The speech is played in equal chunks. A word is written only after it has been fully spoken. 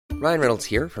Ryan Reynolds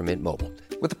here from Mint Mobile.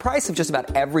 With the price of just about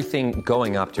everything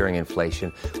going up during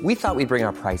inflation, we thought we'd bring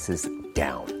our prices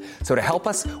down. So to help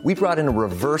us, we brought in a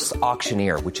reverse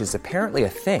auctioneer, which is apparently a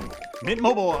thing. Mint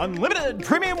Mobile Unlimited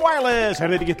Premium Wireless. How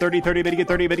to get 30, 30, bit to get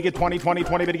 30, bit to get 20, 20,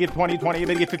 20, bit to get 20, 20,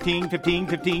 bit to get 15, 15,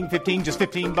 15, 15, just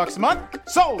 $15 a month?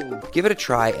 Sold! Give it a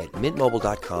try at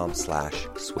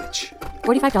mintmobile.com/switch.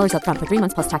 $45 up front for 3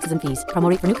 months plus taxes and fees. Promo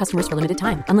rate for new customers for limited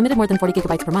time. Unlimited more than 40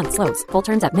 gigabytes per month. Slows full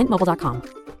terms at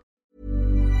mintmobile.com.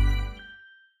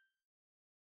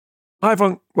 Hi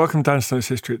everyone, welcome to Dan Snow's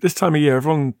History. At this time of year,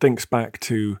 everyone thinks back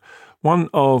to one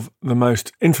of the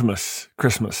most infamous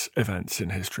Christmas events in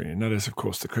history, and that is, of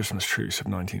course, the Christmas Truce of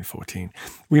 1914.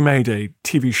 We made a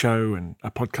TV show and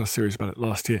a podcast series about it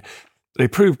last year. They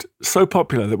proved so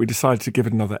popular that we decided to give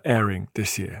it another airing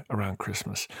this year around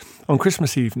Christmas. On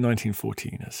Christmas Eve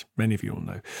 1914, as many of you all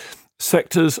know,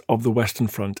 sectors of the Western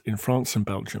Front in France and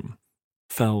Belgium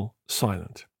fell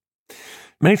silent.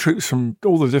 Many troops from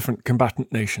all the different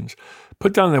combatant nations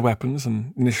put down their weapons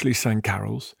and initially sang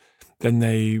carols. Then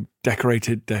they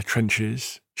decorated their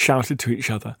trenches, shouted to each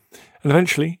other, and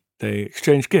eventually they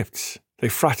exchanged gifts. They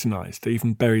fraternised. They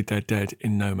even buried their dead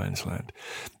in no man's land.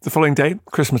 The following day,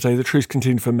 Christmas Day, the truce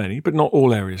continued for many, but not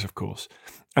all areas, of course.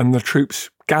 And the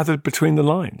troops gathered between the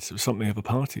lines. It was something of a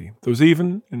party. There was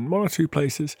even, in one or two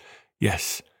places,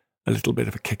 yes, a little bit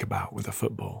of a kickabout with a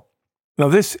football. Now,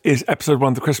 this is episode 1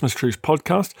 of the Christmas Truce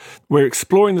podcast. We're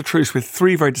exploring the truce with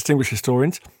 3 very distinguished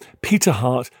historians, Peter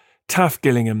Hart, Taff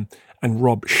Gillingham, and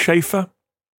Rob Schaefer.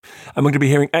 And we're going to be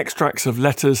hearing extracts of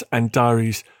letters and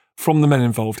diaries from the men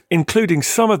involved, including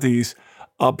some of these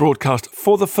are broadcast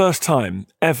for the first time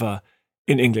ever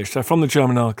in English. So from the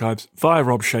German archives via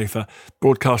Rob Schaefer,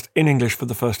 broadcast in English for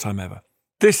the first time ever.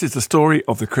 This is the story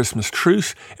of the Christmas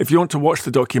Truce. If you want to watch the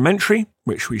documentary,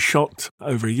 which we shot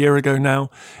over a year ago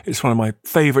now, it's one of my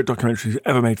favourite documentaries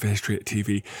ever made for History Hit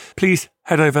TV, please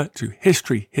head over to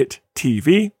History Hit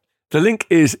TV. The link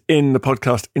is in the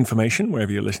podcast information,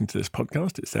 wherever you're listening to this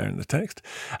podcast, it's there in the text.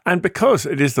 And because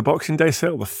it is the Boxing Day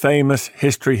sale, the famous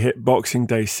History Hit Boxing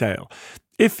Day sale,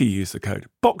 if you use the code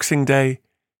Boxing Day,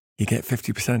 you get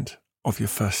 50% off your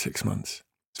first 6 months.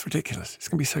 It's ridiculous. It's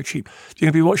going to be so cheap. You're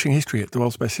going to be watching History at the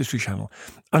World's Best History channel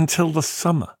until the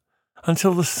summer,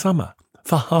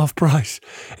 for half price.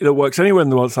 It works anywhere in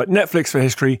the world. It's like Netflix for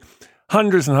history,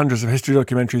 hundreds and hundreds of history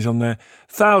documentaries on there,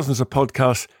 thousands of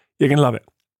podcasts. You're going to love it.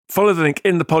 Follow the link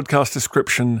in the podcast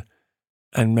description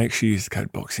and make sure you use the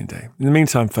code Boxing Day. In the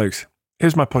meantime, folks,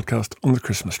 here's my podcast on the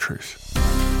Christmas Truce.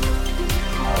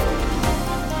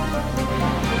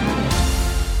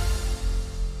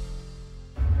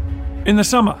 In the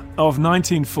summer of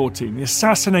 1914, the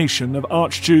assassination of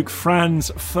Archduke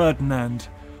Franz Ferdinand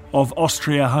of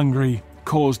Austria-Hungary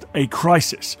caused a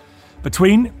crisis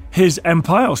between his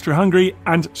empire, Austria-Hungary,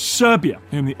 and Serbia,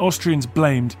 whom the Austrians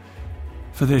blamed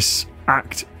for this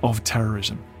act of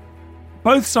terrorism.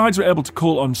 Both sides were able to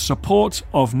call on support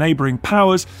of neighbouring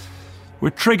powers,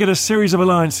 which triggered a series of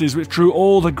alliances which drew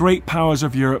all the great powers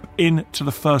of Europe into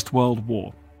the First World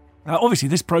War. Now, obviously,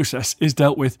 this process is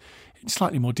dealt with in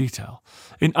slightly more detail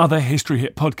in other History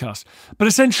Hit podcasts, but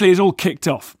essentially it's all kicked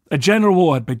off. A general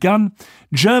war had begun,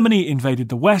 Germany invaded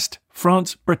the West,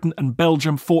 France, Britain and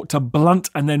Belgium fought to blunt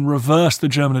and then reverse the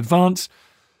German advance.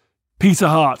 Peter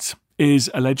Hart is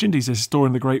a legend, he's a historian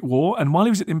of the Great War, and while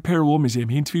he was at the Imperial War Museum,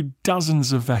 he interviewed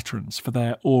dozens of veterans for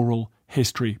their oral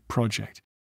history project.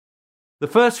 The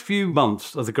first few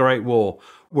months of the Great War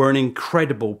were an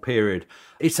incredible period.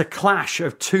 It's a clash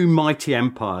of two mighty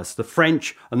empires, the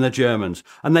French and the Germans,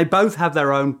 and they both have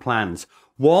their own plans.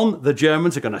 One, the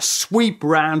Germans are going to sweep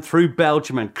round through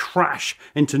Belgium and crash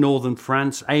into northern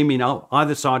France, aiming up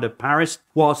either side of Paris,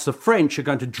 whilst the French are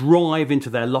going to drive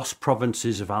into their lost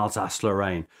provinces of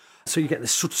Alsace-Lorraine. So you get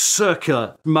this sort of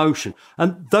circular motion.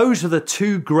 And those are the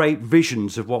two great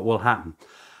visions of what will happen.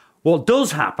 What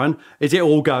does happen is it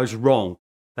all goes wrong.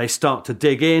 They start to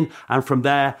dig in, and from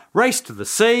there, race to the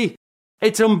sea.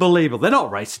 It's unbelievable. They're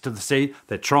not racing to the sea.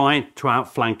 They're trying to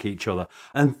outflank each other.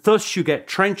 And thus you get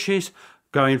trenches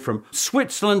going from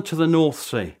Switzerland to the North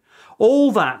Sea.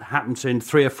 All that happens in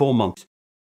 3 or 4 months.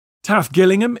 Taff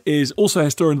Gillingham is also a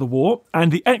historian of the war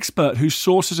and the expert who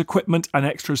sources equipment and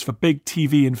extras for big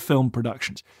TV and film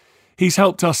productions. He's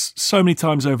helped us so many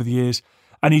times over the years,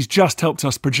 and he's just helped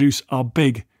us produce our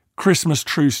big Christmas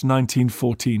Truce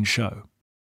 1914 show.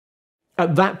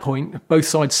 At that point, both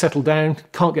sides settle down,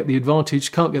 can't get the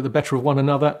advantage, can't get the better of one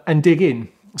another, and dig in.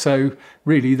 So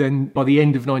really then, by the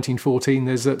end of 1914,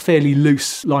 there's a fairly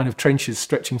loose line of trenches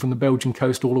stretching from the Belgian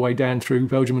coast all the way down through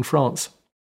Belgium and France.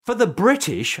 For the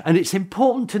British, and it's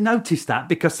important to notice that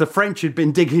because the French had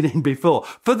been digging in before,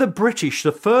 for the British,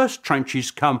 the first trenches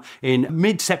come in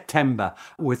mid-September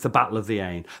with the Battle of the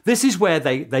Aisne. This is where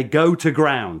they go to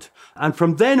ground. And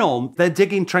from then on, they're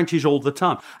digging trenches all the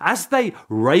time. As they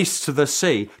race to the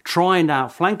sea, try and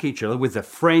outflank each other with the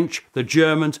French, the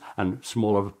Germans, and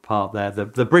smaller part there,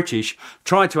 the British,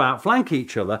 try to outflank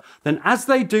each other, then as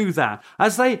they do that,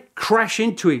 as they crash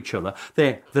into each other,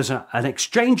 there's an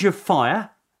exchange of fire,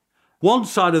 one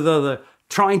side or the other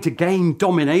trying to gain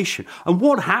domination. And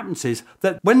what happens is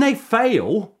that when they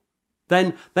fail,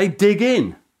 then they dig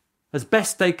in as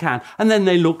best they can, and then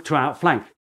they look to outflank.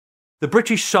 The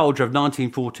British soldier of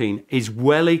 1914 is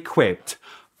well equipped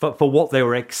for what they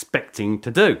were expecting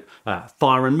to do,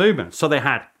 fire and movement. So they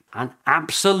had an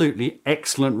absolutely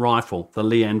excellent rifle, the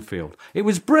Lee Enfield. It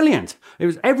was brilliant. It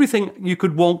was everything you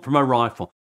could want from a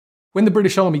rifle. When the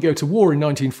British Army go to war in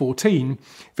 1914,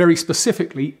 very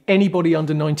specifically, anybody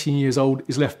under 19 years old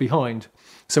is left behind.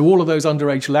 So all of those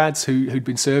underage lads who'd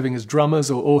been serving as drummers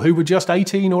or who were just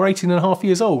 18 or 18 and a half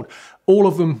years old, all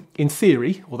of them, in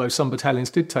theory, although some battalions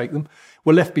did take them,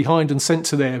 were left behind and sent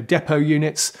to their depot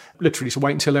units, literally to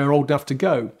wait until they were old enough to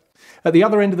go. At the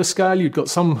other end of the scale, you'd got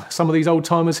some of these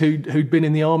old-timers who'd been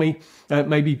in the army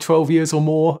maybe 12 years or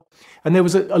more. And there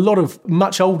was a lot of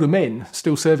much older men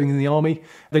still serving in the army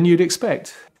than you'd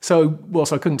expect. So,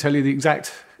 whilst I couldn't tell you the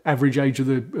exact average age of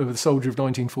the soldier of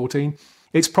 1914,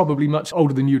 it's probably much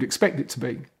older than you'd expect it to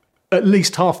be. At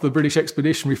least half the British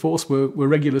Expeditionary Force were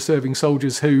regular serving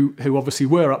soldiers who obviously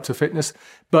were up to fitness.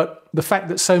 But the fact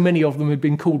that so many of them had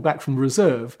been called back from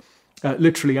reserve,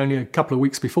 literally only a couple of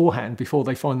weeks beforehand, before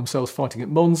they find themselves fighting at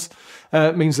Mons,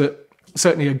 means that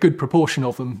certainly a good proportion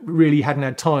of them really hadn't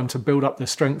had time to build up their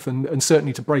strength and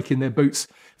certainly to break in their boots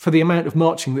for the amount of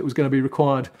marching that was going to be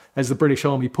required as the British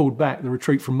Army pulled back the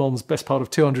retreat from Mons, best part of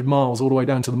 200 miles all the way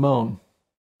down to the Marne.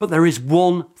 But there is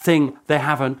one thing they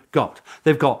haven't got.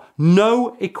 They've got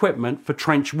no equipment for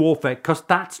trench warfare because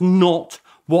that's not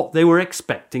what they were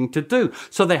expecting to do.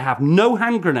 So they have no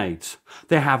hand grenades.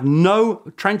 They have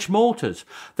no trench mortars.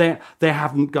 They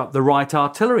haven't got the right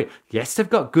artillery. Yes, they've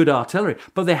got good artillery,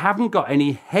 but they haven't got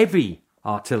any heavy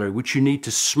artillery, which you need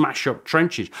to smash up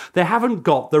trenches. They haven't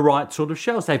got the right sort of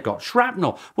shells. They've got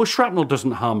shrapnel. Well, shrapnel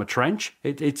doesn't harm a trench.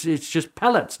 It's just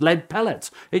pellets, lead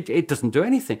pellets. It doesn't do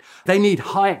anything. They need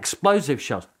high explosive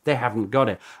shells. They haven't got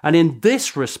it. And in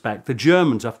this respect, the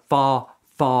Germans are far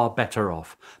better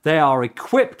off. They are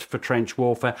equipped for trench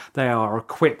warfare. They are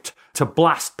equipped to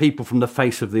blast people from the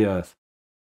face of the earth.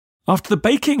 After the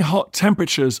baking hot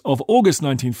temperatures of August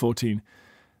 1914,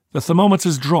 the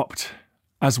thermometers dropped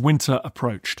as winter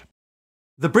approached.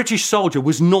 The British soldier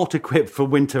was not equipped for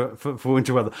winter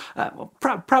weather.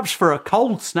 Perhaps for a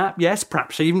cold snap, yes,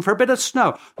 perhaps even for a bit of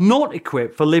snow. Not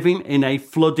equipped for living in a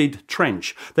flooded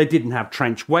trench. They didn't have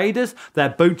trench waders. Their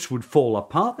boots would fall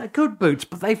apart. They're good boots,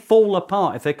 but they fall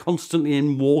apart if they're constantly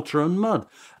in water and mud.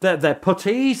 Their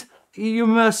puttees, you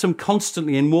immerse them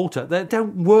constantly in water. They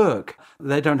don't work.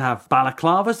 They don't have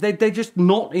balaclavas. They're just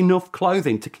not enough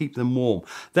clothing to keep them warm.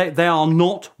 They are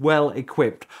not well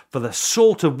equipped for the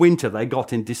sort of winter they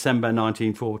got in December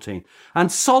 1914.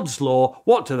 And sod's law,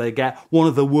 what do they get? One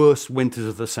of the worst winters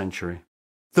of the century.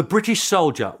 The British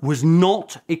soldier was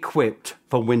not equipped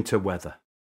for winter weather.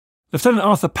 Lieutenant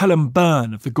Arthur Pelham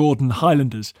Byrne of the Gordon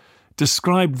Highlanders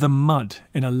described the mud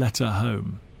in a letter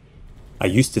home. I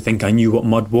used to think I knew what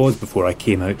mud was before I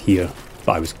came out here,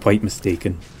 but I was quite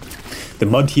mistaken. The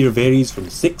mud here varies from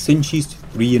 6 inches to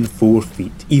 3 and 4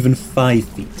 feet, even 5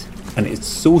 feet, and it's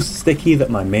so sticky that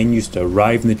my men used to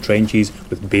arrive in the trenches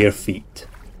with bare feet.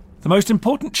 The most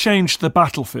important change to the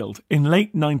battlefield in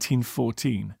late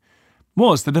 1914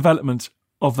 was the development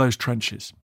of those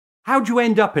trenches. How do you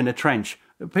end up in a trench?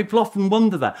 People often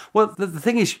wonder that. Well, the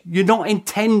thing is, you're not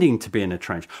intending to be in a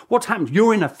trench. What happens?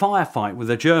 You're in a firefight with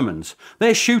the Germans.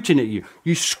 They're shooting at you.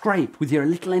 You scrape with your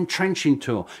little entrenching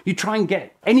tool. You try and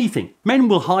get anything. Men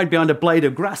will hide behind a blade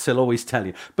of grass, they'll always tell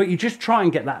you. But you just try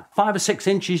and get that 5 or 6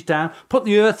 inches down, put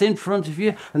the earth in front of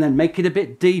you, and then make it a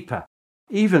bit deeper.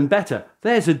 Even better,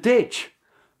 there's a ditch.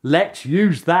 Let's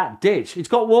use that ditch. It's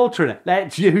got water in it.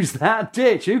 Let's use that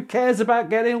ditch. Who cares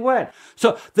about getting wet?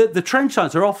 So the trench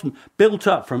lines are often built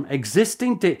up from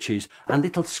existing ditches and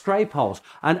little scrape holes.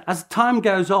 And as time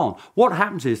goes on, what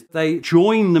happens is they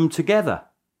join them together.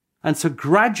 And so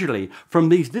gradually, from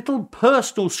these little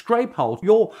personal scrape holes,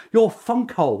 your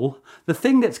funk hole, the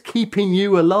thing that's keeping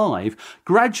you alive,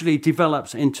 gradually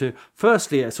develops into,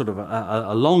 firstly, a sort of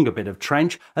a longer bit of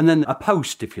trench, and then a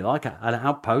post, if you like, an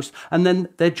outpost, and then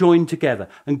they're joined together.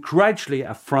 And gradually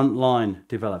a front line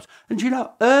develops. And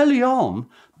early on,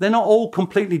 they're not all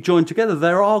completely joined together.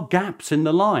 There are gaps in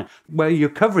the line where you're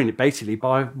covering it basically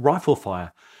by rifle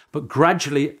fire. But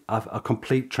gradually, a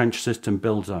complete trench system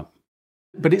builds up.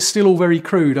 But it's still all very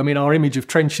crude. I mean, our image of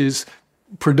trenches,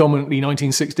 predominantly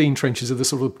 1916 trenches, are the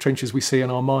sort of trenches we see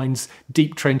in our minds.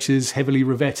 Deep trenches, heavily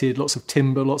revetted, lots of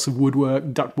timber, lots of woodwork,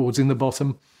 duckboards in the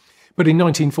bottom. But in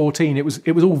 1914, it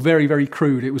was all very, very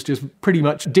crude. It was just pretty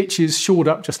much ditches shored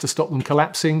up just to stop them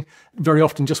collapsing, very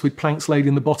often just with planks laid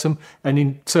in the bottom. And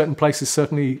in certain places,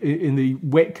 certainly in the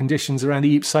wet conditions around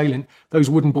the Ypres salient, those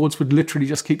wooden boards would literally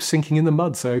just keep sinking in the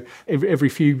mud. So every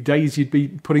few days, you'd be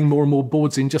putting more and more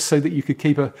boards in just so that you could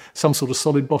keep some sort of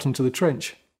solid bottom to the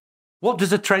trench. What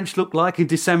does a trench look like in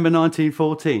December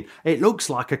 1914? It looks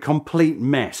like a complete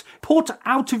mess. Put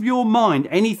out of your mind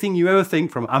anything you ever think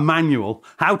from a manual,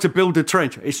 how to build a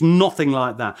trench. It's nothing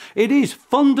like that. It is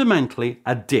fundamentally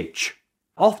a ditch,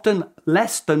 often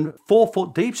less than 4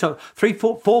 foot deep, so 3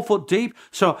 foot, 4 foot deep.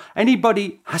 So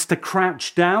anybody has to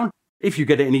crouch down. If you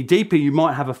get it any deeper, you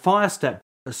might have a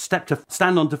step to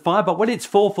stand onto fire, but when it's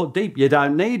 4 foot deep, you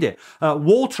don't need it.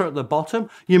 Water at the bottom,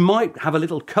 you might have a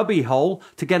little cubby hole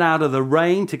to get out of the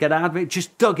rain, to get out of it,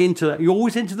 just dug into it. You're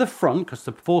always into the front because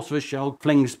the force of a shell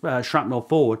flings shrapnel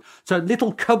forward. So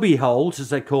little cubby holes, as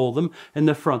they call them, in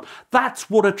the front. That's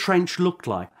what a trench looked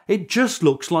like. It just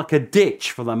looks like a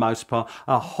ditch for the most part,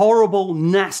 a horrible,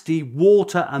 nasty,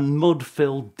 water and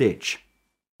mud-filled ditch.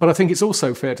 But I think it's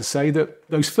also fair to say that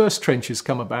those first trenches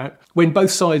come about when both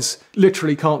sides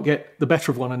literally can't get the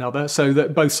better of one another, so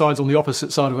that both sides on the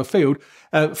opposite side of a field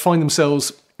find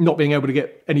themselves not being able to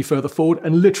get any further forward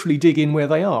and literally dig in where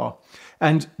they are.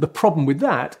 And the problem with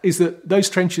that is that those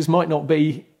trenches might not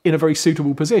be in a very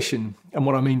suitable position. And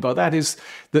what I mean by that is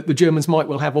that the Germans might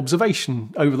well have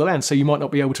observation over the land, so you might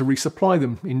not be able to resupply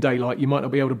them in daylight. You might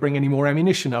not be able to bring any more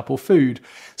ammunition up or food.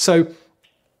 So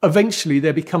eventually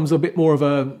there becomes a bit more of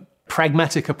a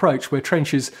pragmatic approach where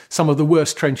trenches, some of the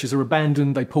worst trenches are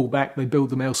abandoned, they pull back, they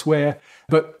build them elsewhere.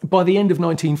 But by the end of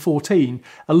 1914,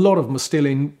 a lot of them are still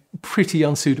in pretty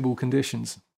unsuitable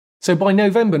conditions. So by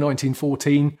November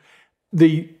 1914,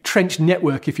 the trench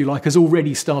network, if you like, has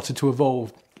already started to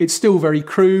evolve. It's still very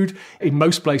crude. In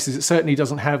most places, it certainly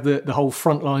doesn't have the whole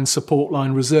front line, support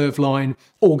line, reserve line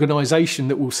organisation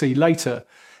that we'll see later.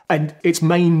 And its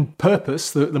main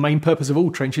purpose, the main purpose of all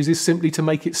trenches, is simply to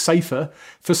make it safer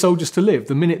for soldiers to live.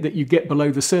 The minute that you get below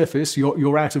the surface,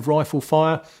 you're out of rifle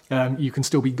fire. You can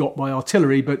still be got by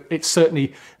artillery, but it's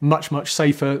certainly much, much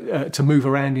safer to move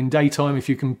around in daytime if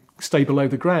you can stay below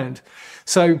the ground.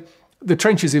 So the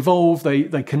trenches evolve,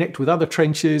 they connect with other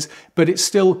trenches, but it's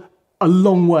still a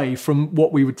long way from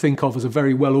what we would think of as a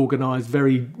very well organised,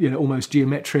 very almost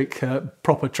geometric,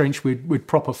 proper trench with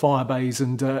proper fire bays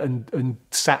and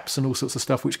saps and all sorts of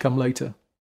stuff which come later.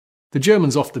 The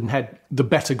Germans often had the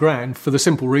better ground for the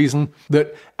simple reason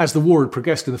that as the war had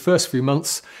progressed in the first few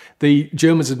months, the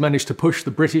Germans had managed to push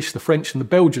the British, the French and the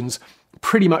Belgians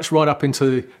pretty much right up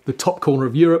into the top corner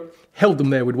of Europe, held them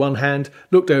there with one hand,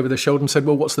 looked over their shoulder and said,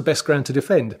 well, what's the best ground to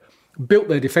defend? Built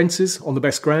their defences on the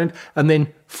best ground and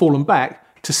then fallen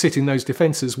back to sit in those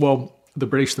defences while the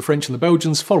British, the French and the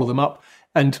Belgians follow them up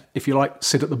and, if you like,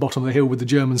 sit at the bottom of the hill with the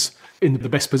Germans in the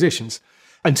best positions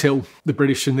until the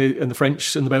British and the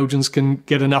French and the Belgians can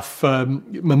get enough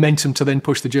momentum to then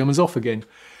push the Germans off again.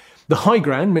 The high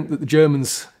ground meant that the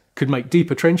Germans could make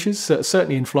deeper trenches,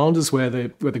 certainly in Flanders where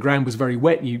the ground was very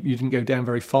wet. You didn't go down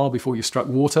very far before you struck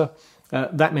water.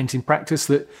 That meant in practice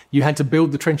that you had to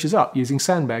build the trenches up using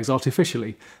sandbags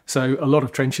artificially. So a lot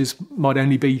of trenches might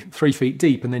only be 3 feet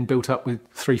deep and then built up with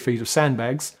 3 feet of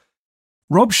sandbags.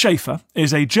 Rob Schaefer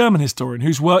is a German historian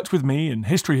who's worked with me in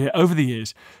History Here over the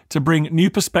years to bring new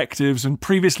perspectives and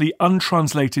previously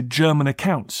untranslated German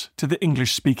accounts to the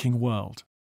English-speaking world.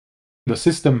 The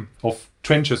system of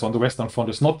trenches on the Western Front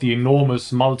is not the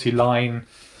enormous multi-line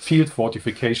field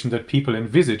fortification that people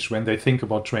envisage when they think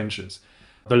about trenches.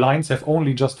 The lines have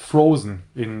only just frozen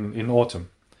in autumn.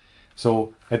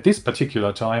 So at this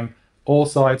particular time, all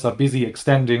sides are busy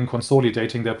extending,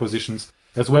 consolidating their positions,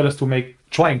 as well as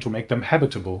trying to make them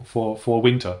habitable for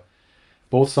winter.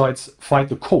 Both sides fight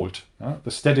the cold,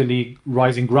 the steadily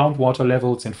rising groundwater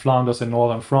levels in Flanders and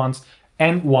northern France,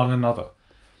 and one another.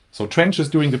 So trenches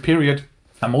during the period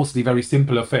are mostly very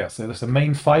simple affairs. There's a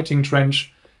main fighting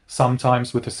trench,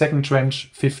 sometimes with a second trench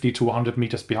 50 to 100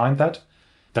 meters behind that.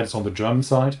 That is on the German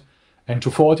side. And to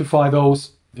fortify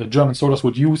those, the German soldiers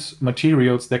would use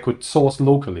materials they could source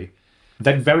locally.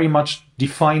 That very much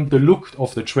defined the look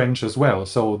of the trench as well.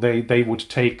 So they would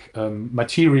take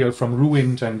material from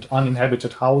ruined and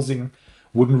uninhabited housing,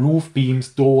 wooden roof beams,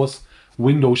 doors,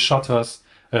 window shutters,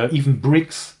 even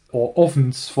bricks or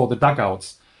ovens for the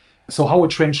dugouts. So how a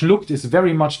trench looked is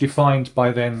very much defined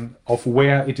by then of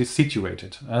where it is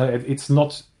situated. It's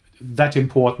not that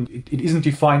important. It isn't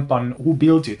defined by who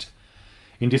built it.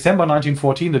 In December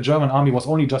 1914, the German army was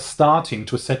only just starting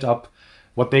to set up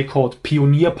what they called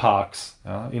pioneer parks,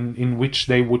 in which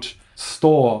they would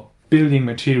store building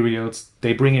materials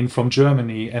they bring in from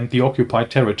Germany and the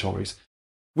occupied territories.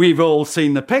 We've all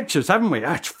seen the pictures, haven't we?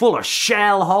 It's full of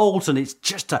shell holes and it's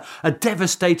just a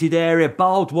devastated area,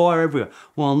 barbed wire everywhere.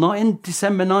 Well, not in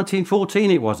December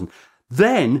 1914 it wasn't.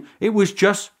 Then it was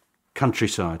just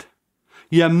countryside.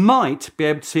 You might be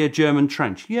able to see a German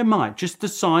trench. You might, just the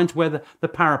signs where the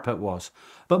parapet was.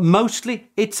 But mostly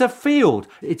it's a field.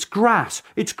 It's grass.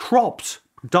 It's crops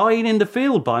dying in the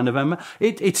field by November.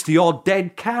 It's the odd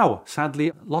dead cow.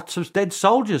 Sadly, lots of dead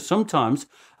soldiers sometimes.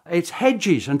 It's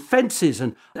hedges and fences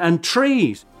and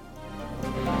trees.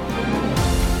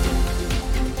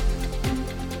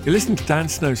 You're listening to Dan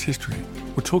Snow's History.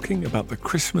 We're talking about the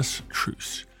Christmas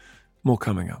Truce. More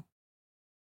coming up.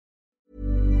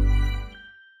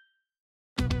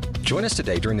 Join us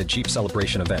today during the Jeep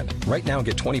Celebration event. Right now,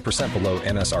 get 20% below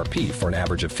MSRP for an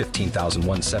average of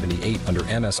 $15,178 under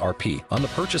MSRP on the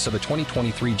purchase of a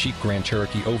 2023 Jeep Grand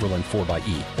Cherokee Overland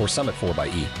 4xE or Summit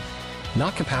 4xE.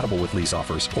 Not compatible with lease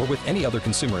offers or with any other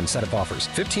consumer incentive offers.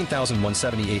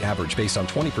 $15,178 average based on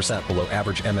 20% below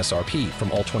average MSRP from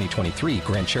all 2023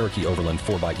 Grand Cherokee Overland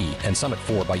 4xE and Summit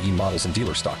 4xE models in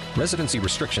dealer stock. Residency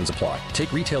restrictions apply.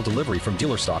 Take retail delivery from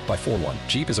dealer stock by 4/1.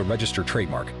 Jeep is a registered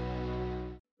trademark.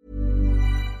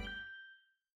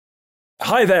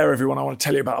 Hi there, everyone. I want to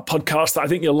tell you about a podcast that I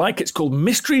think you'll like. It's called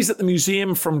Mysteries at the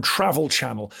Museum from Travel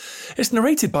Channel. It's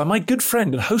narrated by my good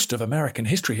friend and host of American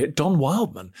History Hit, Don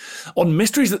Wildman. On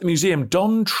Mysteries at the Museum,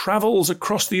 Don travels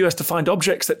across the US to find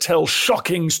objects that tell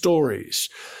shocking stories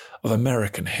of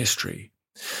American history.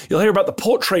 You'll hear about the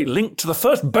portrait linked to the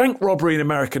first bank robbery in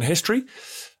American history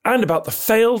and about the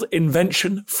failed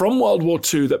invention from World War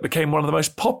II that became one of the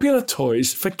most popular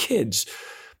toys for kids.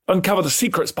 Uncover the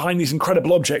secrets behind these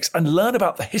incredible objects and learn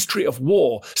about the history of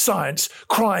war, science,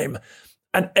 crime,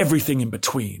 and everything in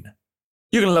between.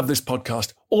 You're going to love this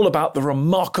podcast, all about the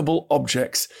remarkable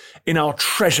objects in our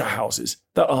treasure houses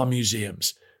that are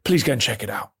museums. Please go and check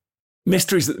it out.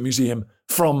 Mysteries at the Museum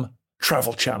from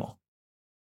Travel Channel.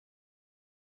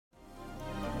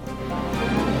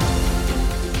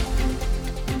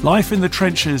 Life in the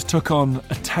trenches took on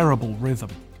a terrible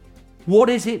rhythm. What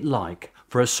is it like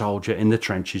for a soldier in the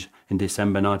trenches in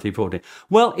December 1914?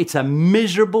 Well, it's a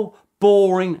miserable,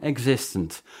 boring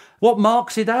existence. What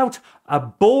marks it out? A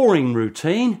boring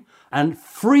routine and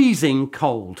freezing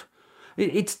cold.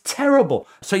 It's terrible.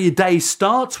 So your day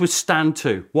starts with stand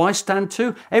to. Why stand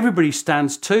to? Everybody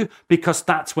stands to because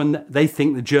that's when they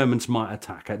think the Germans might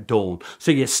attack at dawn.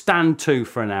 So you stand to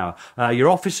for an hour. Your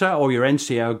officer or your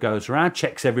NCO goes around,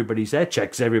 checks everybody's there,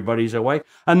 checks everybody's away,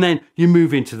 and then you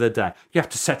move into the day. You have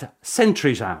to set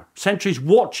sentries out. Sentries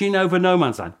watching over no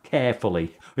man's land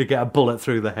carefully. We get a bullet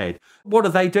through the head. What do?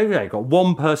 They've got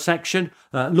one per section,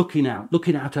 looking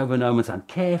out over no man's land,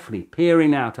 carefully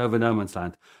peering out over no man's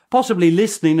land. Possibly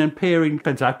listening and peering,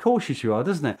 depends how cautious you are,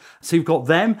 doesn't it? So you've got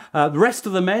them. The rest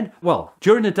of the men, well,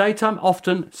 during the daytime,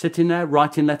 often sitting there,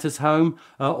 writing letters home,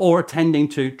 or attending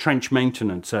to trench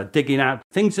maintenance, digging out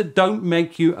things that don't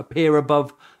make you appear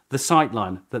above the sight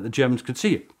line that the Germans could see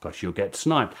you, because you'll get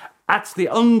sniped. That's the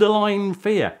underlying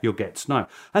fear, you'll get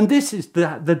sniped. And this is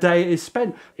the day it is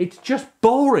spent. It's just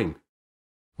boring.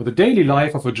 Well, the daily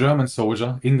life of a German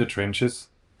soldier in the trenches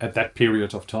at that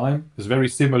period of time is very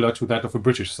similar to that of a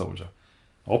British soldier.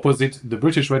 Opposite the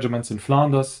British regiments in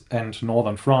Flanders and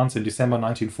northern France in December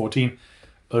 1914,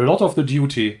 a lot of the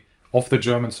duty of the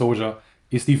German soldier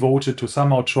is devoted to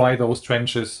somehow try those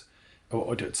trenches,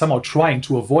 or somehow trying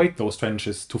to avoid those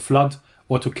trenches to flood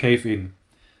or to cave in.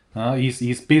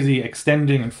 He's busy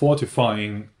extending and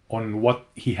fortifying on what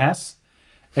he has,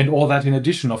 and all that in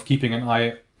addition of keeping an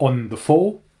eye on the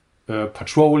foe,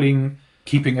 patrolling,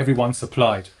 keeping everyone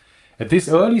supplied. At this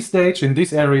early stage in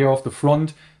this area of the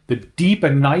front, the deep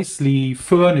and nicely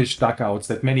furnished dugouts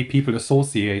that many people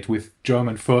associate with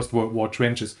German First World War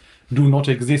trenches do not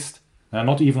exist,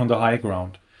 not even on the high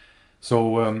ground.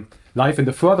 So life in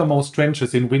the furthermost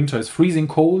trenches in winter is freezing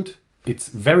cold, it's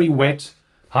very wet,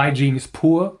 hygiene is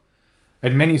poor,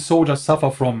 And many soldiers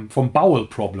suffer from bowel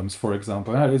problems, for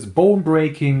example. It's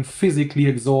bone-breaking, physically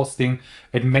exhausting,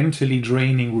 and mentally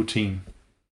draining routine.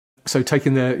 So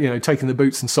taking the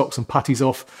boots and socks and puttees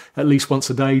off at least once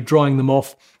a day, drying them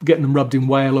off, getting them rubbed in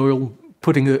whale oil,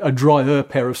 putting a drier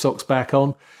pair of socks back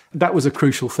on. That was a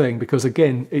crucial thing because,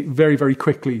 again, very, very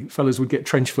quickly, fellas would get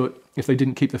trench foot if they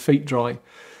didn't keep their feet dry.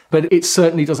 But it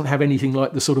certainly doesn't have anything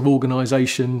like the sort of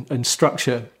organisation and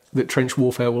structure that trench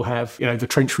warfare will have, the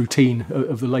trench routine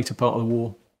of the later part of the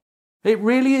war. It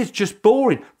really is just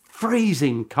boring.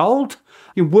 Freezing cold.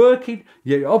 You're working,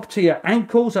 you're up to your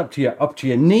ankles, up to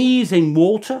your knees in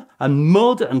water and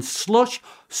mud and slush,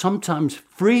 sometimes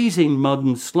freezing mud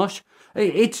and slush.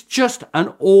 It's just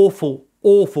an awful,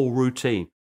 awful routine.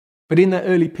 But in that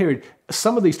early period,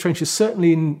 some of these trenches,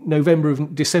 certainly in December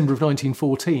of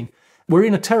 1914, were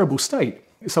in a terrible state.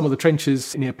 Some of the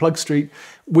trenches near Plug Street,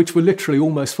 which were literally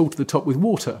almost full to the top with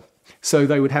water. So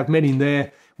they would have men in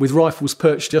there with rifles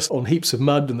perched just on heaps of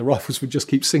mud, and the rifles would just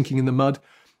keep sinking in the mud.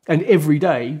 And every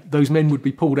day, those men would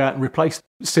be pulled out and replaced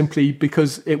simply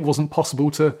because it wasn't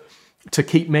possible to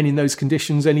keep men in those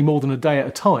conditions any more than a day at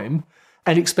a time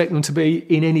and expect them to be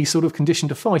in any sort of condition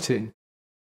to fight in.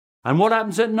 And what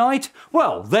happens at night?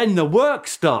 Well, then the work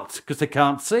starts because they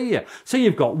can't see you. So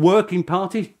you've got working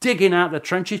parties digging out the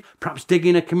trenches, perhaps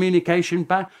digging a communication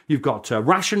back. You've got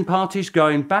ration parties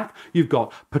going back. You've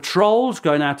got patrols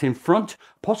going out in front,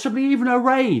 possibly even a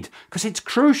raid, because it's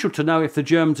crucial to know if the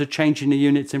Germans are changing the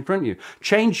units in front of you.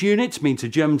 Change units means the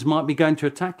Germans might be going to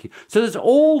attack you. So there's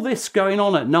all this going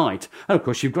on at night. And of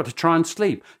course, you've got to try and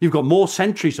sleep. You've got more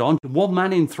sentries on. 1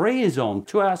 man in 3 is on,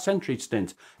 2-hour sentry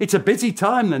stints. It's a busy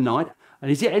time the night. And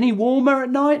is it any warmer at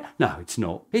night? No, it's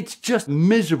not. It's just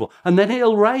miserable. And then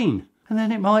it'll rain. And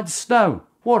then it might snow.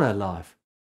 What a life.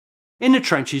 In the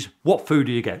trenches, what food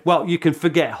do you get? Well, you can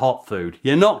forget hot food.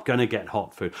 You're not going to get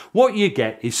hot food. What you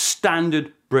get is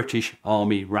standard British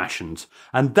Army rations.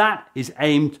 And that is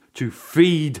aimed to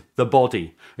feed the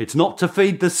body. It's not to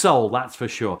feed the soul, that's for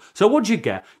sure. So what do you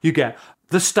get? You get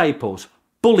the staples.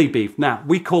 Bully beef. Now,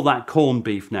 we call that corned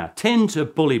beef now. Tins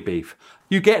of bully beef.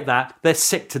 You get that, they're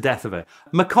sick to death of it.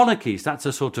 McConaughey's, that's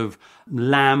a sort of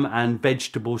lamb and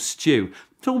vegetable stew.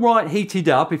 It's all right heated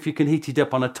up, if you can heat it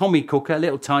up on a Tommy cooker, a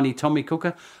little tiny Tommy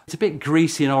cooker. It's a bit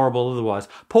greasy and horrible otherwise.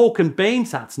 Pork and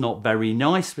beans, that's not very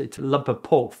nice. It's a lump of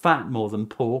pork fat more than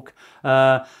pork.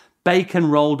 Bacon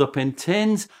rolled up in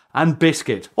tins, and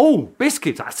biscuits. Oh,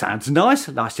 biscuits, that sounds nice.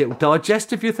 A nice little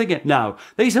digestive, you're thinking. No,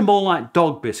 these are more like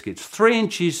dog biscuits. 3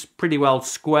 inches, pretty well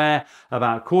square,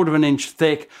 about 1/4 of an inch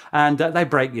thick, and they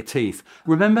break your teeth.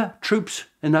 Remember, troops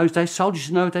in those days, soldiers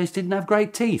in those days didn't have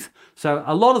great teeth. So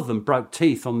a lot of them broke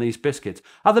teeth on these biscuits.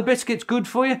 Are the biscuits good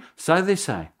for you? So they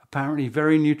say. Apparently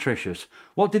very nutritious.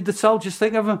 What did the soldiers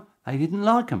think of them? They didn't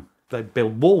like them. They'd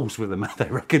build walls with them, they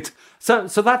reckoned. So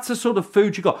that's the sort of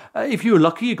food you got. If you were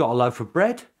lucky, you got a loaf of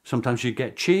bread. Sometimes you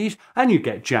get cheese and you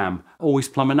get jam. Always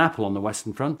plum and apple on the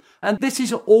Western Front. And this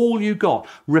is all you got.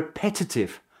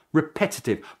 Repetitive,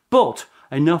 but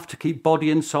enough to keep body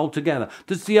and soul together.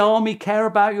 Does the army care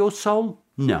about your soul?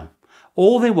 No.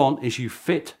 All they want is you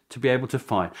fit to be able to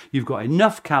fight. You've got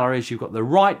enough calories, you've got the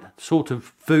right sort of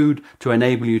food to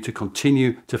enable you to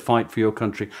continue to fight for your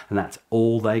country. And that's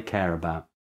all they care about.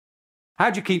 How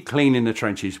do you keep clean in the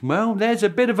trenches? Well, there's a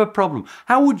bit of a problem.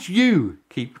 How would you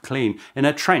keep clean in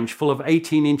a trench full of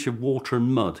 18 inches of water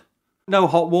and mud? No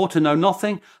hot water, no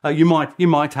nothing. You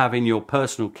might have in your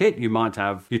personal kit, you might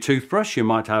have your toothbrush, you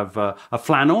might have a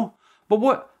flannel. But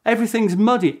what? Everything's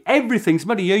muddy. Everything's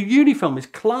muddy. Your uniform is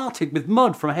clarted with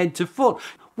mud from head to foot.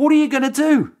 What are you going to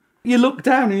do? You look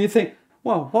down and you think,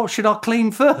 well, what should I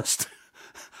clean first?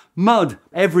 Mud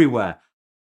everywhere.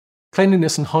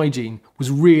 Cleanliness and hygiene was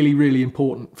really, really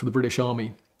important for the British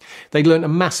Army. They'd learnt a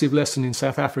massive lesson in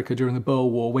South Africa during the Boer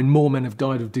War when more men have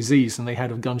died of disease than they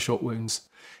had of gunshot wounds.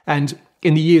 And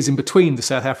in the years in between the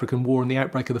South African War and the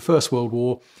outbreak of the First World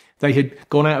War, they had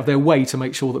gone out of their way to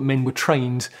make sure that men were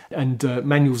trained and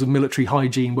manuals of military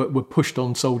hygiene were pushed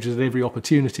on soldiers at every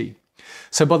opportunity.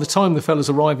 So by the time the fellas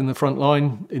arrive in the front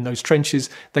line, in those trenches,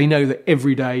 they know that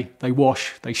every day they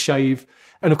wash, they shave.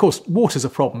 And of course, water's a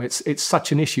problem. It's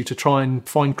such an issue to try and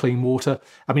find clean water.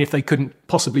 I mean, if they couldn't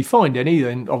possibly find any,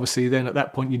 then obviously at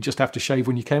that point you'd just have to shave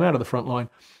when you came out of the front line.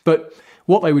 But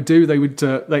what they would do, they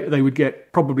would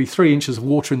get probably 3 inches of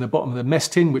water in the bottom of the mess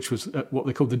tin, which was what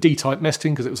they called the D-type mess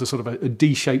tin, because it was a sort of a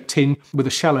D-shaped tin with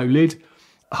a shallow lid.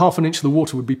 1/2 inch of the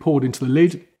water would be poured into the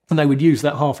lid, and they would use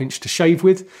that 1/2 inch to shave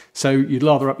with. So you'd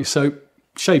lather up your soap,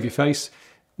 shave your face,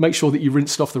 make sure that you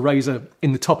rinsed off the razor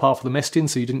in the top half of the mess tin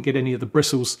so you didn't get any of the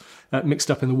bristles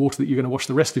mixed up in the water that you're going to wash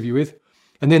the rest of you with.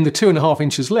 And then the 2.5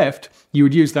 inches left, you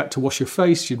would use that to wash your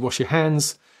face, you'd wash your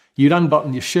hands, you'd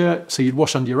unbutton your shirt, so you'd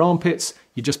wash under your armpits,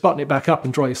 you'd just button it back up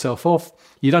and dry yourself off,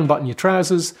 you'd unbutton your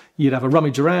trousers, you'd have a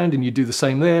rummage around and you'd do the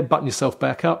same there, button yourself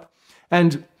back up.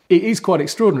 And it is quite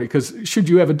extraordinary because should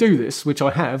you ever do this, which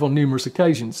I have on numerous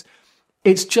occasions,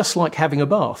 it's just like having a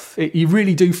bath. You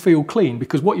really do feel clean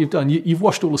because what you've done, you've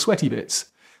washed all the sweaty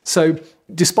bits. So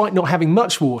despite not having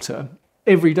much water,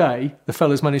 every day the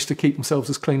fellas managed to keep themselves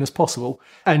as clean as possible.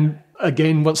 And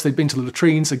again, once they've been to the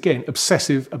latrines, again,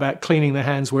 obsessive about cleaning their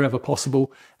hands wherever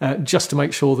possible, just to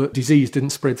make sure that disease didn't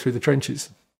spread through the trenches.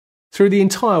 Through the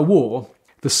entire war,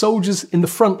 the soldiers in the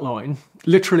front line,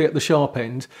 literally at the sharp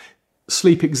end,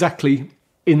 sleep exactly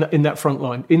in that front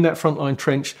line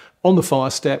trench, on the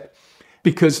fire step,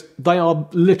 because they are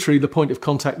literally the point of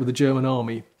contact with the German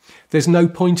army. There's no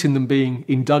point in them being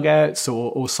in dugouts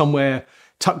or somewhere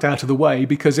tucked out of the way,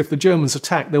 because if the Germans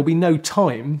attack, there'll be no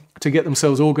time to get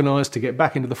themselves organised, to get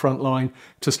back into the front line,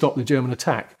 to stop the German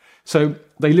attack. So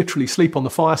they literally sleep on the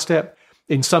fire step.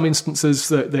 In some instances,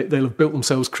 they'll have built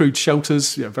themselves crude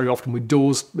shelters, very often with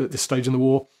doors at this stage in the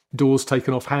war, doors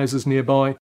taken off houses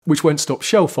nearby, which won't stop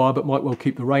shell fire but might well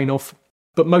keep the rain off.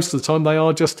 But most of the time they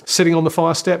are just sitting on the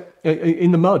fire step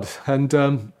in the mud. And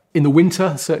in the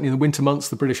winter, certainly in the winter months,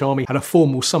 the British Army had a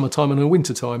formal summertime and a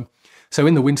winter time. So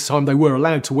in the wintertime, they were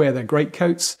allowed to wear their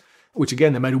greatcoats, which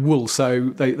again, they're made of wool,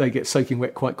 so they get soaking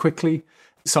wet quite quickly.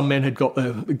 Some men had got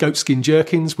the goatskin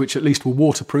jerkins, which at least were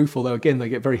waterproof, although again, they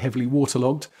get very heavily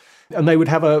waterlogged. And they would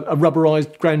have a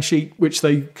rubberised ground sheet, which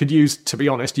they could use, to be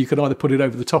honest. You could either put it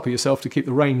over the top of yourself to keep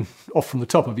the rain off from the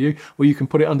top of you, or you can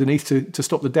put it underneath to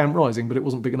stop the damp rising, but it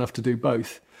wasn't big enough to do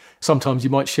both. Sometimes you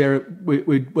might share it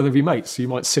with one of your mates. So you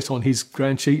might sit on his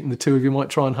ground sheet and the two of you might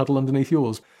try and huddle underneath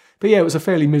yours. But yeah, it was a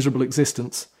fairly miserable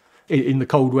existence in the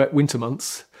cold, wet winter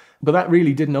months. But that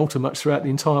really didn't alter much throughout the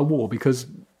entire war because,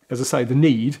 as I say, the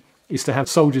need is to have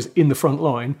soldiers in the front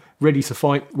line ready to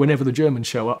fight whenever the Germans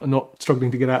show up and not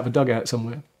struggling to get out of a dugout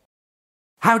somewhere.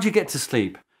 How do you get to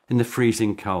sleep in the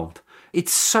freezing cold?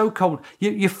 It's so cold.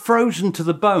 You're frozen to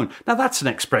the bone. Now, that's an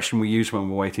expression we use when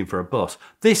we're waiting for a bus.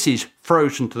 This is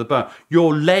frozen to the bone.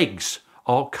 Your legs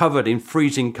are covered in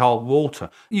freezing cold water.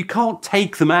 You can't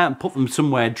take them out and put them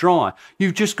somewhere dry.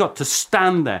 You've just got to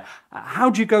stand there. How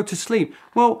do you go to sleep?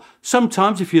 Well,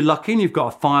 sometimes if you're lucky and you've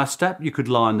got a fire step, you could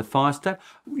lie on the fire step.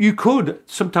 You could.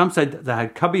 Sometimes they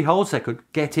had cubby holes they could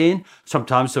get in.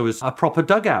 Sometimes there was a proper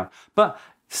dugout. But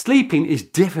sleeping is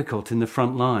difficult in the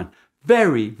front line.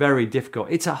 Very, very difficult.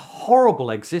 It's a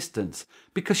horrible existence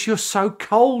because you're so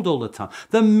cold all the time.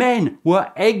 The men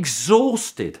were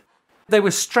exhausted. They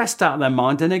were stressed out of their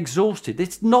mind and exhausted.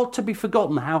 It's not to be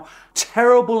forgotten how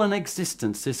terrible an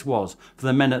existence this was for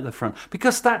the men at the front,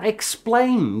 because that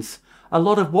explains a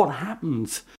lot of what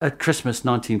happens at Christmas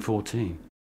 1914.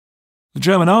 The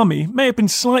German army may have been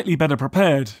slightly better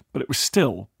prepared, but it was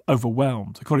still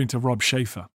overwhelmed, according to Rob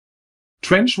Schaefer.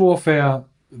 Trench warfare,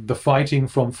 the fighting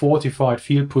from fortified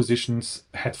field positions,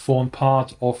 had formed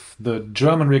part of the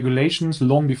German regulations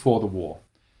long before the war.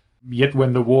 Yet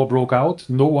when the war broke out,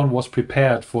 no one was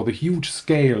prepared for the huge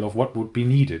scale of what would be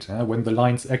needed when the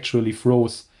lines actually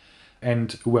froze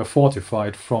and were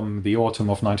fortified from the autumn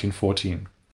of 1914.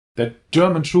 That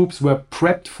German troops were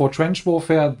prepped for trench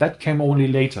warfare, that came only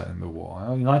later in the war.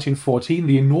 In 1914,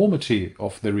 the enormity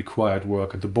of the required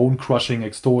work and the bone-crushing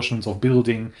extortions of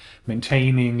building,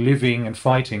 maintaining, living and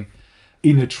fighting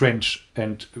in a trench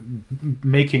and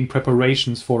making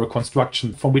preparations for a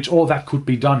construction from which all that could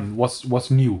be done was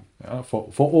new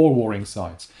for all warring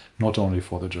sides, not only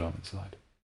for the German side.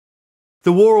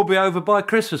 The war will be over by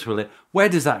Christmas, will it? Where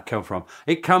does that come from?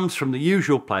 It comes from the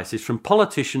usual places, from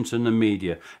politicians and the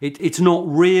media. It's not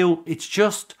real, it's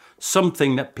just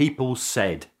something that people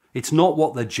said. It's not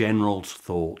what the generals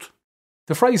thought.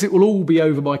 The phrase "it will all be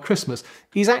over by Christmas"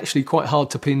 is actually quite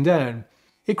hard to pin down.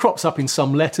 It crops up in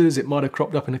some letters, it might have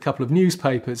cropped up in a couple of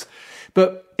newspapers,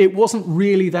 but it wasn't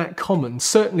really that common,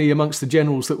 certainly amongst the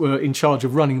generals that were in charge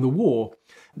of running the war.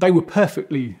 They were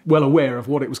perfectly well aware of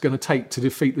what it was going to take to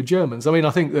defeat the Germans. I mean, I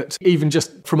think that even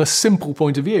just from a simple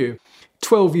point of view,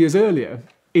 12 years earlier,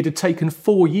 it had taken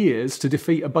 4 years to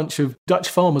defeat a bunch of Dutch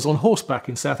farmers on horseback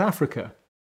in South Africa.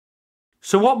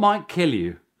 So what might kill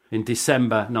you in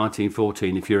December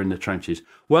 1914 if you're in the trenches?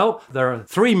 Well, there are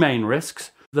three main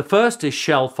risks. The first is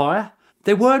shell fire.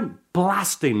 They weren't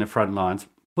blasting the front lines,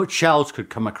 but shells could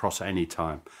come across at any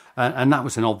time, and that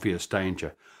was an obvious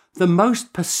danger. The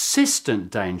most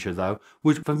persistent danger, though,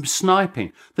 was from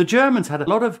sniping. The Germans had a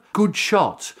lot of good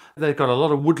shots. They've got a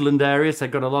lot of woodland areas.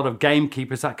 They've got a lot of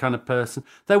gamekeepers, that kind of person.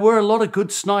 There were a lot of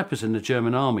good snipers in the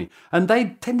German army, and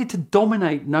they tended to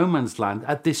dominate no man's land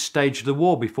at this stage of the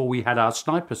war before we had our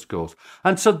sniper scores.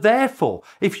 And so therefore,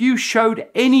 if you showed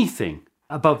anything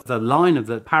above the line of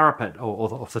the parapet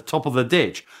or off the top of the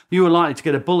ditch, you were likely to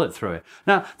get a bullet through it.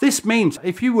 Now, this means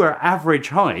if you were average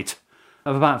height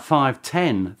of about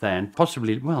 5'10", then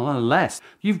possibly, less,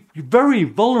 you're very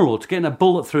vulnerable to getting a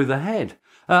bullet through the head.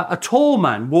 A tall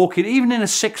man walking, even in a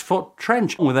 6-foot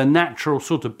trench with a natural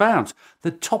sort of bounce,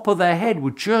 the top of their head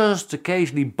would just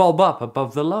occasionally bob up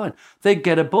above the line. They'd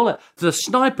get a bullet. The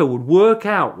sniper would work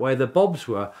out where the bobs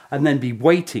were and then be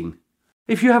waiting.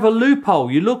 If you have a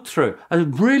loophole you look through, a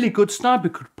really good sniper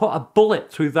could put a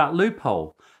bullet through that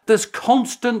loophole. There's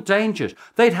constant dangers.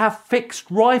 They'd have fixed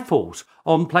rifles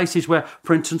on places where,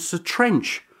 for instance, a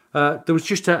trench, there was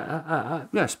just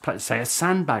say a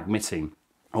sandbag missing,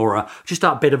 or just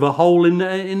a bit of a hole in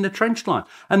the trench line,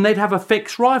 and they'd have a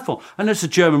fixed rifle. And as the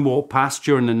German walked past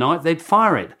during the night, they'd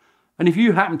fire it. And if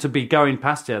you happen to be going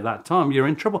past it at that time, you're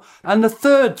in trouble. And the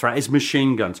third threat is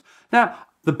machine guns. Now,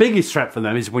 the biggest threat for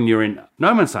them is when you're in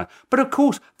no man's land. But of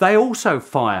course, they also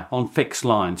fire on fixed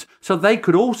lines. So they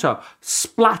could also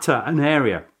splatter an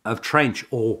area of trench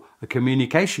or a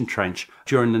communication trench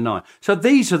during the night. So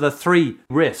these are the three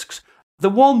risks.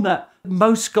 The one that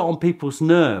most got on people's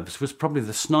nerves was probably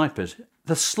the snipers.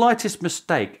 The slightest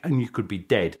mistake and you could be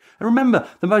dead. And remember,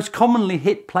 the most commonly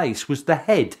hit place was the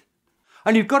head.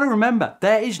 And you've got to remember,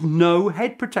 there is no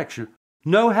head protection.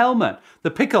 No helmet.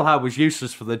 The Pickelhaube was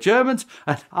useless for the Germans,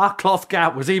 and our cloth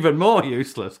cap was even more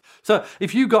useless. So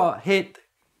if you got hit,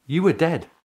 you were dead.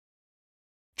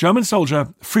 German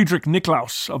soldier Friedrich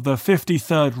Niklaus of the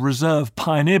 53rd Reserve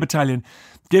Pioneer Battalion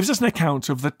gives us an account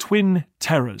of the twin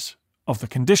terrors of the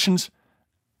conditions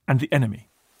and the enemy.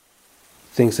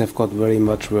 Things have got very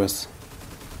much worse.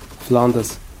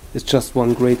 Flanders is just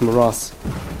one great morass,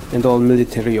 and all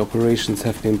military operations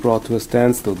have been brought to a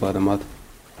standstill by the mud.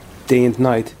 Day and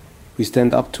night, we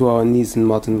stand up to our knees in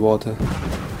mud and water.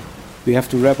 We have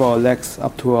to wrap our legs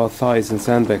up to our thighs in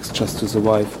sandbags just to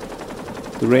survive.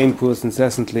 The rain pours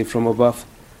incessantly from above,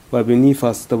 while beneath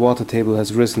us the water table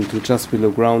has risen to just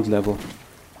below ground level.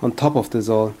 On top of this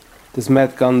all, this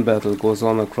mad gun battle goes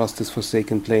on across this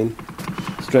forsaken plain,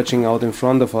 stretching out in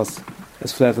front of us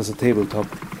as flat as a tabletop,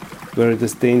 where it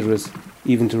is dangerous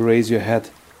even to raise your head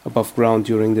above ground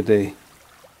during the day.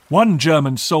 One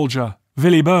German soldier,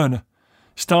 Willy Böhne,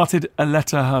 started a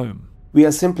letter home. We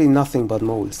are simply nothing but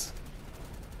moles.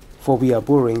 For we are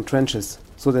boring trenches,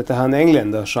 so that the Han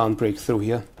Engländer shan't break through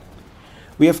here.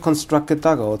 We have constructed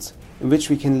dugouts, in which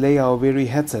we can lay our weary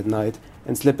heads at night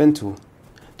and slip into,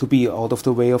 to be out of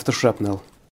the way of the shrapnel.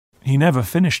 He never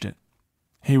finished it.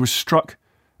 He was struck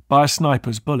by a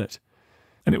sniper's bullet,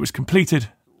 and it was completed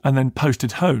and then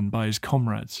posted home by his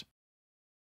comrades.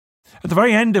 At the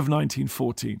very end of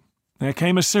 1914, there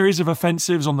came a series of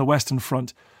offensives on the Western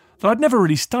Front that I'd never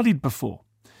really studied before.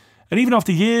 And even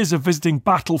after years of visiting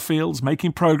battlefields,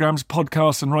 making programmes,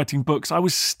 podcasts and writing books, I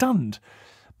was stunned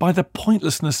by the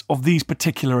pointlessness of these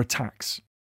particular attacks.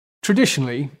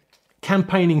 Traditionally,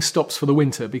 campaigning stops for the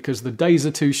winter because the days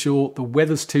are too short, the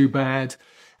weather's too bad,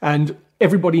 and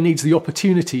everybody needs the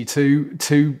opportunity to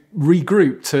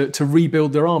regroup, to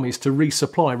rebuild their armies, to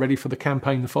resupply, ready for the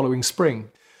campaign the following spring.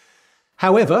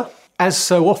 However, as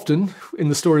so often in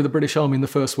the story of the British Army in the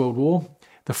First World War,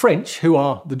 the French, who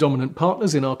are the dominant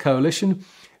partners in our coalition,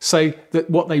 say that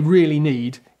what they really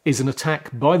need is an attack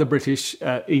by the British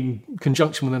in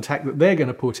conjunction with an attack that they're going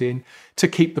to put in to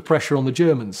keep the pressure on the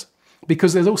Germans.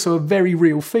 Because there's also a very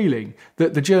real feeling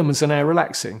that the Germans are now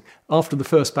relaxing. After the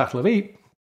First Battle of Ypres,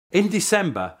 in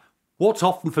December, what's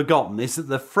often forgotten is that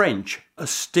the French are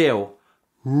still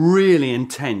really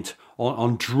intent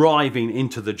on driving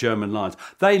into the German lines.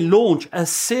 They launch a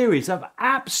series of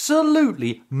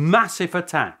absolutely massive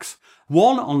attacks.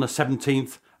 One on the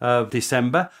 17th of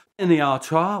December in the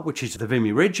Artois, which is the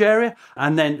Vimy Ridge area,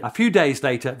 and then a few days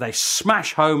later they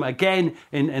smash home again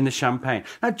in the Champagne.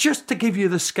 Now, just to give you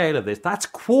the scale of this, that's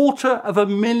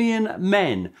 250,000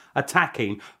 men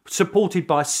attacking, supported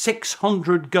by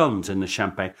 600 guns in the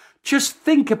Champagne. Just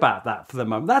think about that for the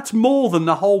moment. That's more than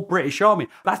the whole British Army.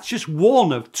 That's just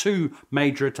one of two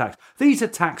major attacks. These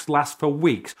attacks last for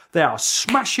weeks. They are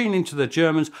smashing into the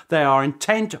Germans. They are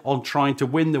intent on trying to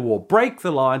win the war, break the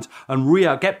lines, and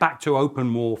get back to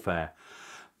open warfare.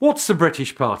 What's the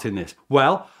British part in this?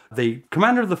 Well, the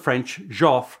commander of the French,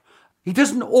 Joffre, he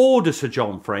doesn't order Sir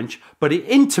John French, but he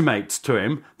intimates to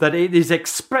him that it is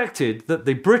expected that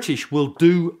the British will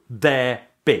do their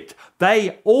bit.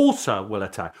 They also will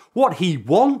attack. What he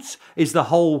wants is the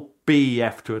whole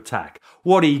BEF to attack.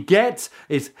 What he gets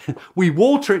is we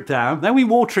water it down, then we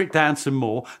water it down some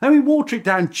more, then we water it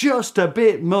down just a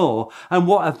bit more. And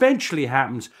what eventually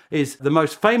happens is the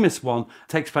most famous one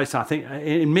takes place, I think,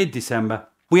 in mid-December.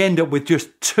 We end up with just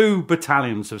 2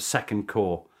 battalions of 2nd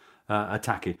Corps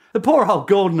attacking. The poor old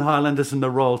Gordon Highlanders and the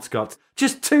Royal Scots,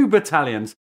 just 2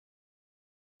 battalions.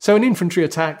 So an infantry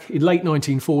attack in late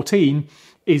 1914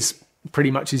 is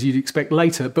pretty much as you'd expect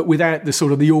later, but without the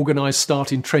sort of the organised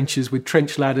start in trenches with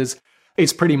trench ladders.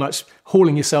 It's pretty much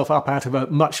hauling yourself up out of a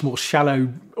much more shallow,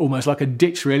 almost like a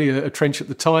ditch really, a trench at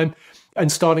the time,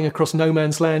 and starting across no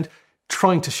man's land,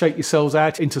 trying to shake yourselves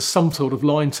out into some sort of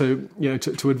line to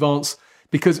advance.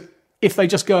 Because if they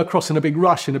just go across in a big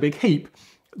rush, in a big heap,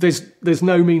 there's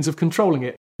no means of controlling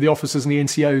it. The officers and the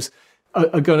NCOs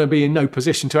are going to be in no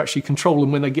position to actually control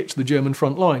them when they get to the German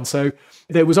front line. So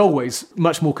there was always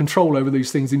much more control over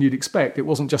these things than you'd expect. It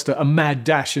wasn't just a mad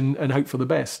dash and hope for the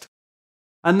best.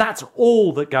 And that's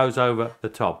all that goes over the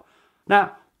top.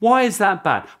 Now, why is that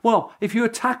bad? Well, if you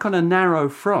attack on a narrow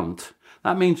front,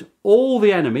 that means all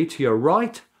the enemy to your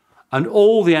right and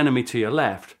all the enemy to your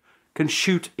left can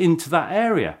shoot into that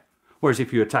area. Whereas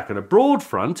if you attack on a broad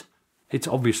front, it's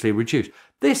obviously reduced.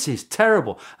 This is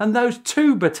terrible. And those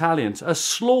 2 battalions are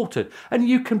slaughtered. And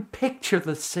you can picture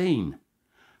the scene.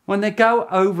 When they go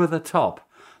over the top,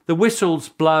 the whistles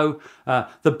blow,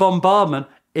 the bombardment,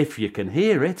 if you can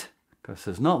hear it, because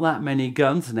there's not that many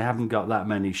guns and they haven't got that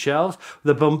many shells,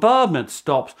 the bombardment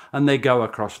stops and they go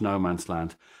across no man's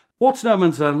land. What's no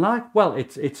man's land like? Well,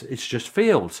 it's just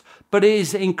fields, but it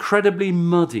is incredibly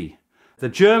muddy. The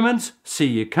Germans see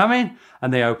you coming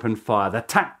and they open fire. The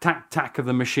tack, tack, tack of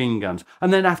the machine guns.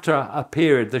 And then after a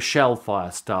period, the shell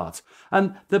fire starts.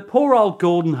 And the poor old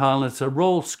Gordon Highlanders, the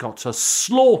Royal Scots, are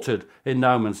slaughtered in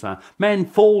no man's land. Men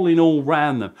falling all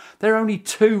round them. They're only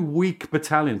 2 weak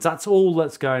battalions. That's all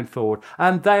that's going forward.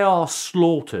 And they are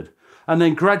slaughtered. And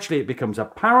then gradually it becomes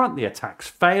apparent the attack's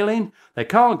failing. They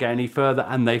can't get any further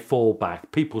and they fall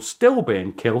back. People still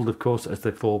being killed, of course, as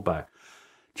they fall back.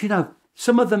 Do you know,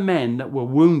 some of the men that were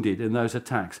wounded in those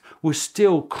attacks were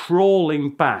still crawling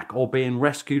back or being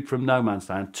rescued from no man's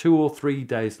land 2 or 3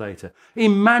 days later.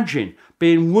 Imagine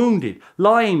being wounded,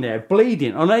 lying there,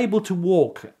 bleeding, unable to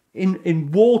walk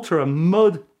in water and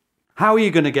mud. How are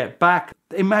you going to get back?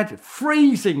 Imagine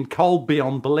freezing cold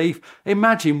beyond belief.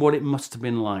 Imagine what it must have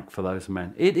been like for those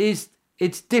men.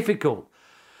 It's difficult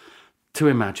to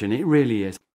imagine. It really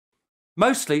is.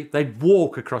 Mostly, they'd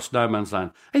walk across no man's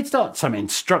land. It's not some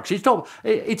instruction.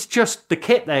 It's just the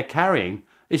kit they're carrying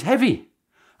is heavy.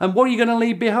 And what are you going to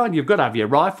leave behind? You've got to have your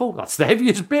rifle. That's the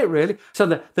heaviest bit, really.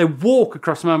 So they walk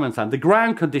across no man's land. The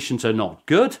ground conditions are not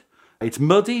good. It's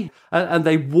muddy. And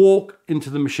they walk into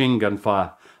the machine gun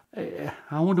fire.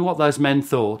 I wonder what those men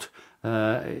thought.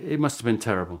 It must have been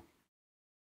terrible.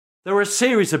 There were a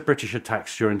series of British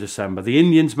attacks during December. The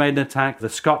Indians made an attack. The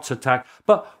Scots attacked.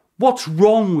 But what's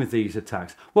wrong with these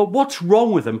attacks? Well, what's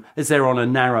wrong with them is they're on a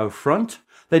narrow front.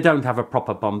 They don't have a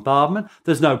proper bombardment.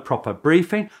 There's no proper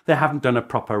briefing. They haven't done a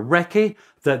proper recce.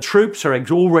 The troops are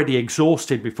already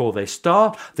exhausted before they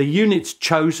start. The units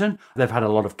chosen, they've had a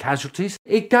lot of casualties.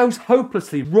 It goes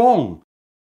hopelessly wrong.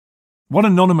 One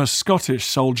anonymous Scottish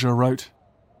soldier wrote,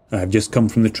 I have just come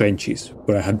from the trenches,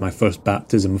 where I had my first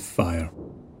baptism of fire.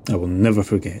 I will never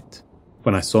forget.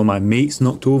 When I saw my mates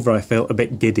knocked over, I felt a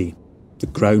bit giddy. The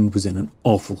ground was in an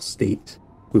awful state.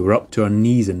 We were up to our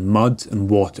knees in mud and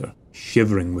water,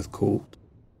 shivering with cold.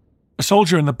 A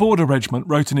soldier in the border regiment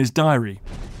wrote in his diary,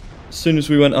 As soon as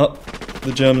we went up,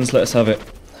 the Germans let us have it,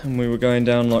 and we were going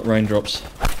down like raindrops.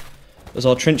 As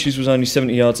our trenches was only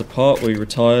 70 yards apart, we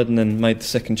retired and then made the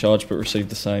second charge but received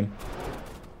the same.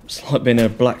 It's like being in a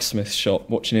blacksmith shop,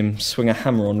 watching him swing a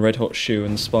hammer on red-hot shoe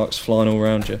and the sparks flying all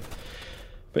around you.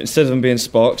 But instead of them being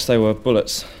sparks, they were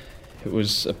bullets. It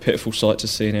was a pitiful sight to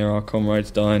see near our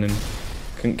comrades dying, and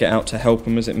couldn't get out to help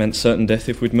them as it meant certain death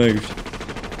if we'd moved.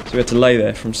 So we had to lay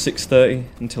there from 6:30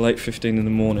 until 8:15 in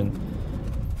the morning.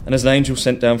 And as an angel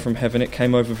sent down from heaven, it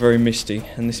came over very misty,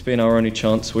 and this being our only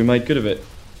chance, we made good of it.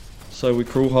 So we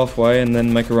crawl halfway and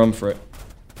then make a run for it.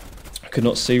 I could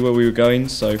not see where we were going,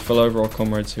 so fell over our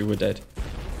comrades who were dead.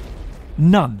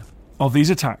 None of these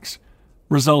attacks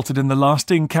resulted in the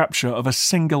lasting capture of a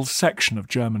single section of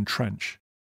German trench.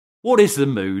 What is the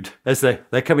mood as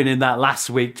they're coming in that last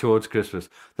week towards Christmas?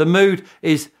 The mood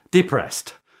is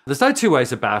depressed. There's no two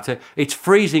ways about it. It's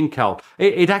freezing cold.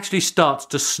 It actually starts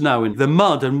to snow, and the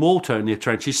mud and water in the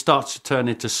trenches starts to turn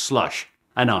into slush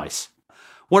and ice.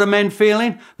 What are men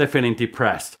feeling? They're feeling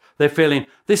depressed. They're feeling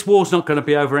this war's not going to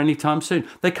be over anytime soon.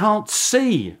 They can't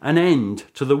see an end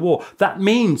to the war. That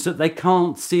means that they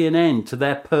can't see an end to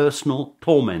their personal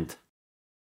torment.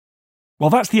 Well,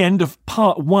 that's the end of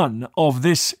part 1 of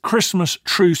this Christmas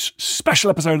Truce special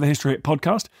episode of the History Hit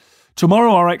podcast.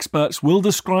 Tomorrow, our experts will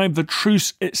describe the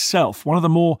truce itself, one of the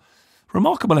more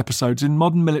remarkable episodes in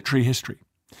modern military history.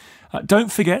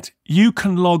 Don't forget, you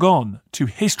can log on to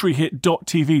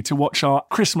historyhit.tv to watch our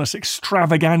Christmas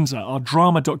extravaganza, our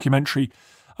drama documentary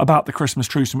about the Christmas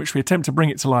truce, in which we attempt to bring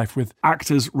it to life with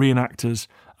actors, reenactors,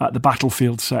 the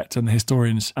battlefield set, and the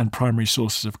historians and primary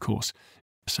sources, of course.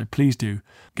 So please do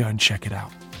go and check it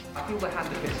out. I feel the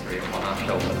hand of history upon our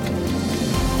shoulders.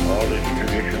 All this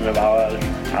tradition of ours,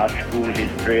 our school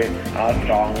history, our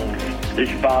songs,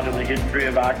 this part of the history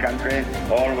of our country,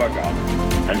 all were gone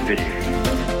and finished.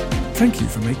 Thank you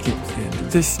for making it to the end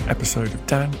of this episode of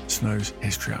Dan Snow's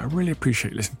History. I really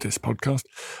appreciate listening to this podcast.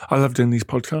 I love doing these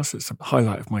podcasts. It's a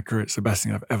highlight of my career. It's the best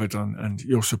thing I've ever done. And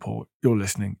your support, your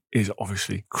listening is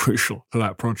obviously crucial to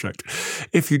that project.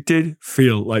 If you did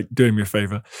feel like doing me a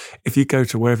favour, if you go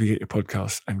to wherever you get your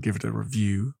podcasts and give it a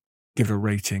review, give it a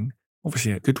rating,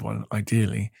 obviously a good one,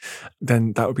 ideally,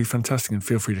 then that would be fantastic, and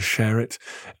feel free to share it.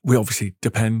 We obviously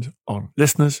depend on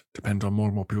listeners, depend on more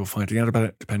and more people finding out about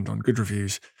it, depend on good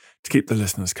reviews to keep the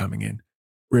listeners coming in.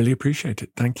 Really appreciate it.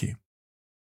 Thank you.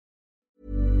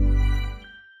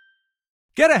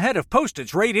 Get ahead of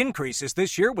postage rate increases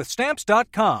this year with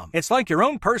Stamps.com. It's like your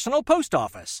own personal post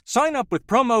office. Sign up with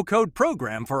promo code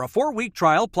PROGRAM for a 4-week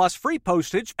trial plus free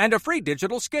postage and a free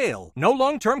digital scale. No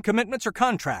long-term commitments or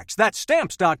contracts. That's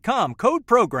Stamps.com, code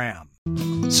PROGRAM.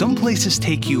 Some places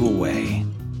take you away.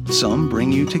 Some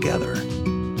bring you together.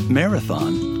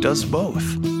 Marathon does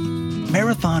both.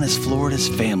 Marathon is Florida's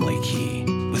family key,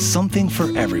 with something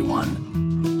for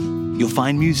everyone. You'll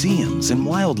find museums and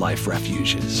wildlife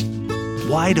refuges,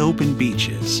 wide open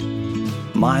beaches,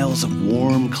 miles of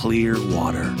warm, clear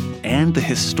water, and the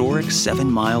historic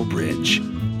 7-mile bridge.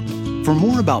 For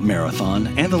more about Marathon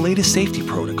and the latest safety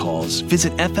protocols,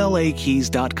 visit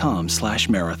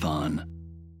flakeys.com/marathon.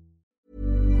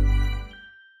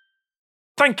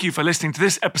 Thank you for listening to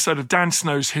this episode of Dan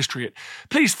Snow's History Hit.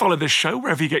 Please follow this show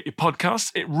wherever you get your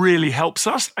podcasts. It really helps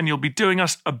us, and you'll be doing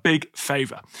us a big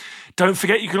favour. Don't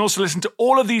forget, you can also listen to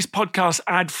all of these podcasts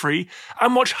ad-free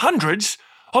and watch hundreds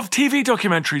of TV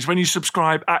documentaries when you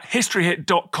subscribe at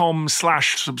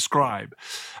historyhit.com/subscribe.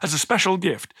 As a special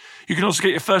gift, you can also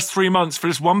get your first 3 months for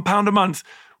just £1 a month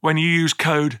when you use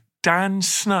code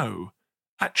DANSNOW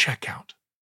at checkout.